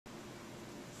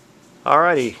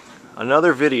Alrighty,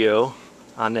 another video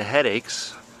on the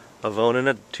headaches of owning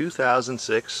a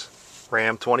 2006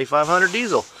 Ram 2500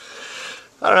 diesel.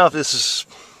 I don't know if this is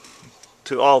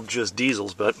to all just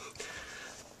diesels, but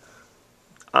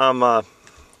I'm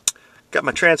got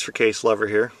my transfer case lever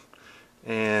here,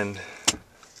 and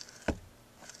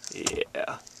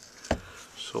yeah.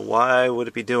 So why would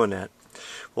it be doing that?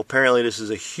 Well, apparently this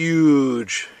is a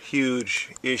huge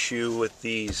issue with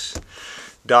these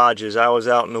Dodges. I was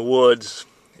out in the woods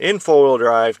in four-wheel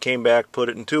drive, came back, put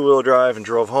it in two-wheel drive, and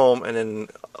drove home, and then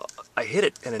I hit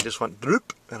it, and it just went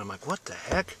bloop, and I'm like, what the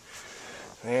heck?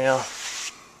 Well,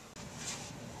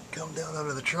 come down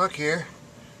under the truck here,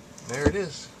 there it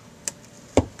is.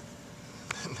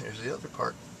 And there's the other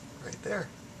part right there.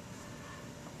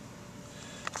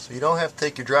 So you don't have to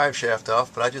take your drive shaft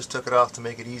off, but I just took it off to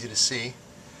make it easy to see.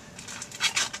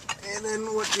 And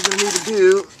then what you're going to need to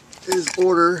do is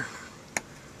order.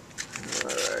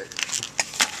 Alright.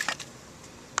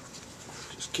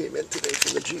 Just came in today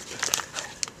from the Jeep.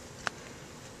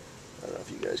 I don't know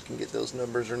if you guys can get those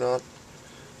numbers or not.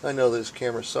 I know this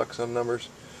camera sucks on numbers.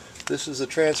 This is a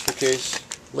transfer case,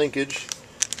 linkage,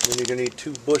 and then you're going to need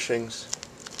two bushings.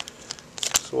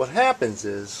 So what happens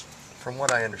is, from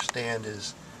what I understand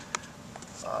is,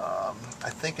 I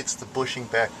think it's the bushing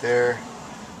back there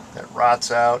that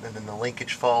rots out, and then the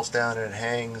linkage falls down and it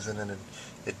hangs, and then it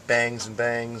bangs and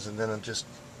bangs, and then it just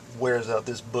wears out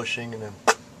this bushing, and then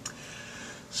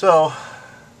so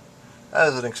that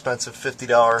is an expensive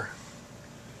 $50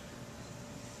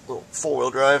 little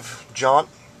four-wheel drive jaunt.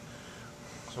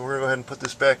 So we're gonna go ahead and put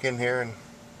this back in here and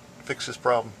fix this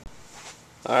problem.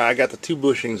 Alright, I got the two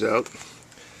bushings out.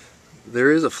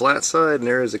 There is a flat side and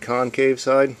there is a concave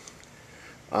side.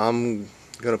 I'm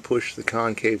gonna push the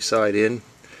concave side in,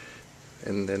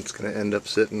 and then it's going to end up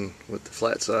sitting with the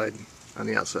flat side on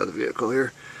the outside of the vehicle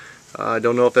here. I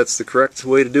don't know if that's the correct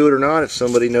way to do it or not. If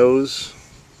somebody knows,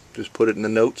 just put it in the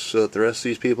notes so that the rest of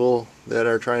these people that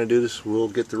are trying to do this will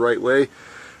get the right way.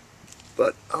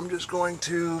 But I'm just going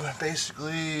to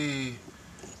basically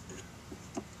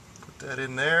put that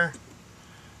in there.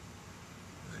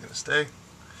 Is it going to stay?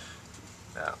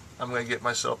 Now I'm going to get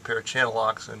myself a pair of channel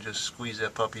locks and just squeeze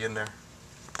that puppy in there.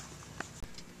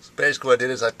 Basically what I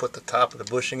did is I put the top of the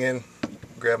bushing in,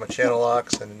 grabbed my channel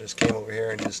locks, and then just came over here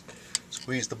and just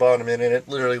squeezed the bottom in, and it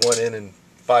literally went in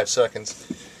 5 seconds.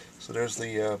 So there's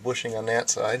the bushing on that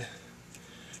side.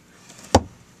 And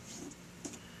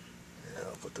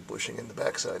I'll put the bushing in the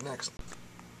back side next.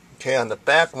 Okay, on the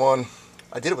back one,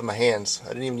 I did it with my hands. I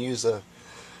didn't even use the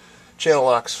channel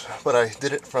locks, but I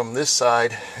did it from this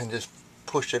side and just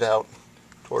pushed it out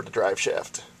toward the drive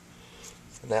shaft.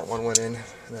 And that one went in,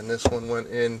 and then this one went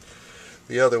in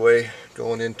the other way,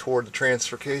 going in toward the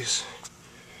transfer case.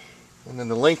 And then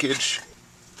the linkage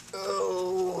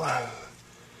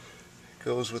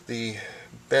goes with the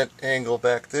bent angle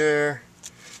back there,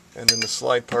 and then the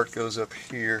slide part goes up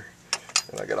here.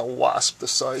 And I got a wasp the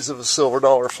size of a silver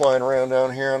dollar flying around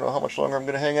down here. I don't know how much longer I'm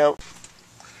going to hang out.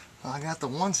 Well, I got the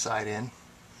one side in,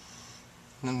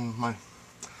 and then my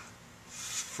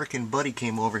freaking buddy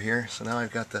came over here, so now I've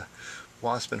got the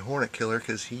wasp and hornet killer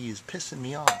because he is pissing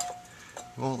me off.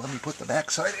 Well, let me put the back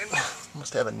side in.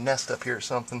 Must have a nest up here or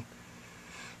something.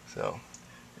 So,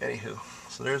 anywho,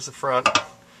 so there's the front,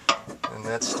 and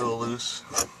that's still loose.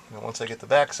 And once I get the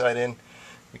back side in,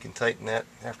 we can tighten that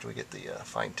after we get the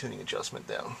fine-tuning adjustment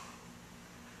down.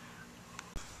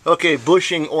 Okay,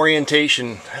 bushing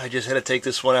orientation. I just had to take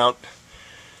this one out.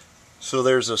 So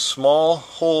there's a small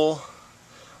hole,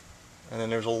 and then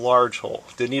there's a large hole.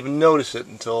 Didn't even notice it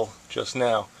until just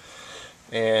now.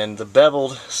 And the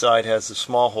beveled side has the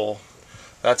small hole.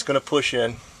 That's going to push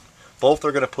in. Both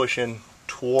are going to push in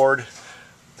toward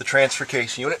the transfer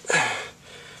case unit.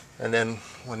 And then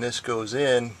when this goes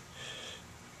in,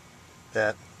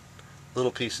 that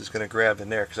little piece is going to grab in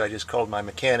there, because I just called my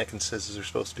mechanic and says there's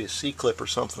supposed to be a C-clip or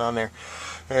something on there.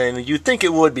 And you'd think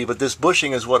it would be, but this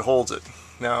bushing is what holds it.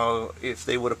 Now, if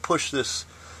they would have pushed this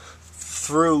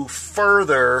through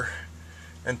further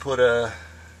and put an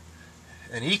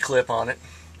E-clip on it,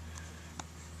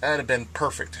 that'd have been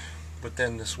perfect. But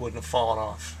then this wouldn't have fallen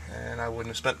off, and I wouldn't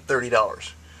have spent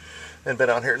 $30 and been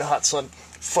out here in the hot sun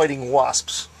fighting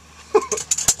wasps.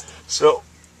 So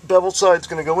beveled side's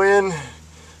going to go in,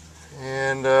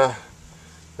 and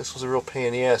this was a real pain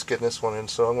in the ass getting this one in,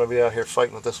 so I'm going to be out here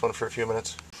fighting with this one for a few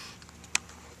minutes.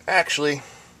 Actually,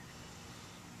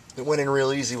 it went in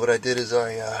real easy. What I did is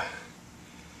I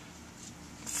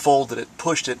folded it,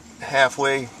 pushed it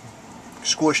halfway,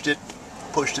 squished it,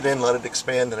 pushed it in, let it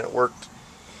expand, and it worked.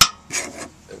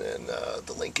 And then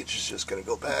the linkage is just going to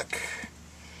go back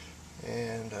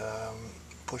and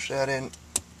push that in.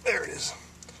 There it is.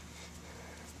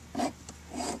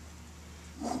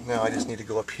 Now I just need to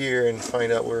go up here and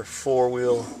find out where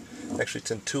 4-wheel, actually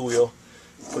it's in 2-wheel,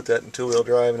 put that in 2-wheel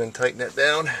drive and then tighten that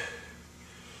down.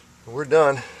 And we're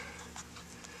done.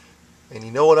 And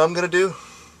you know what I'm going to do?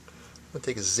 I'm going to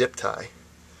take a zip tie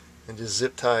and just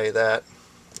zip tie that.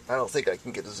 I don't think I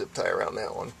can get a zip tie around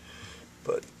that one,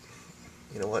 but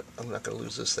you know what? I'm not going to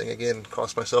lose this thing again.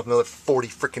 Cost myself another $40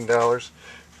 freaking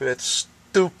for that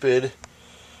stupid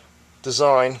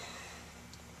design.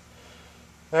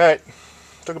 Alright,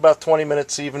 took about 20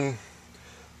 minutes even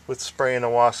with spraying the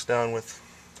wasp down with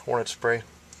Hornet spray.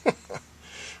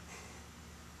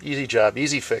 Easy job,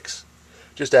 easy fix.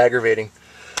 Just aggravating.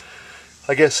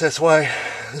 I guess that's why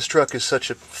this truck is such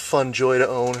a fun joy to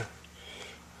own.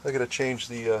 I gotta change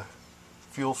the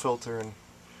fuel filter and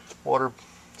water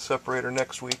separator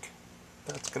next week.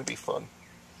 That's gonna be fun.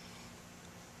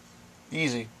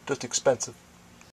 Easy, just expensive.